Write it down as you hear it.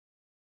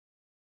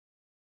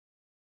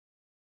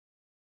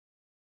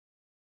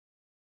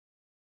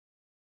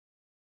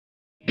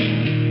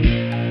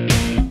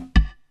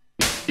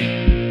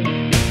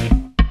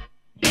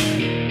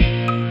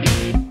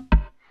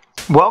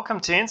Welcome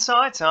to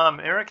Insights. I'm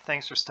Eric.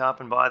 Thanks for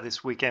stopping by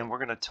this weekend. We're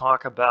going to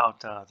talk about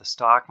the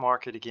stock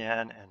market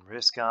again and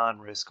risk on,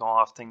 risk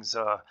off, things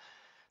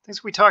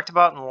we talked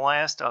about in the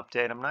last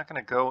update. I'm not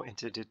going to go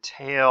into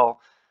detail.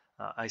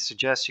 I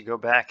suggest you go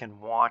back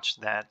and watch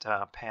that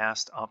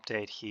past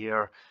update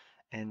here.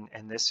 And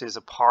this is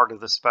a part of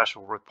the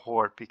special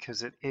report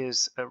because it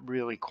is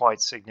really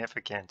quite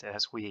significant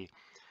as we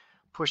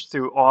push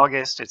through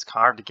August. It's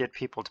hard to get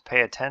people to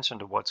pay attention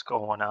to what's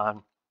going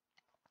on.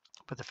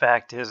 But the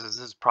fact is this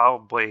is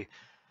probably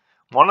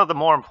one of the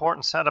more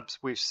important setups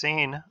we've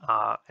seen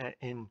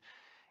in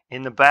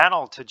the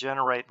battle to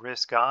generate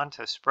risk on,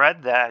 to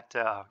spread that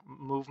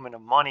movement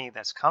of money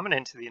that's coming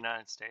into the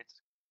United States.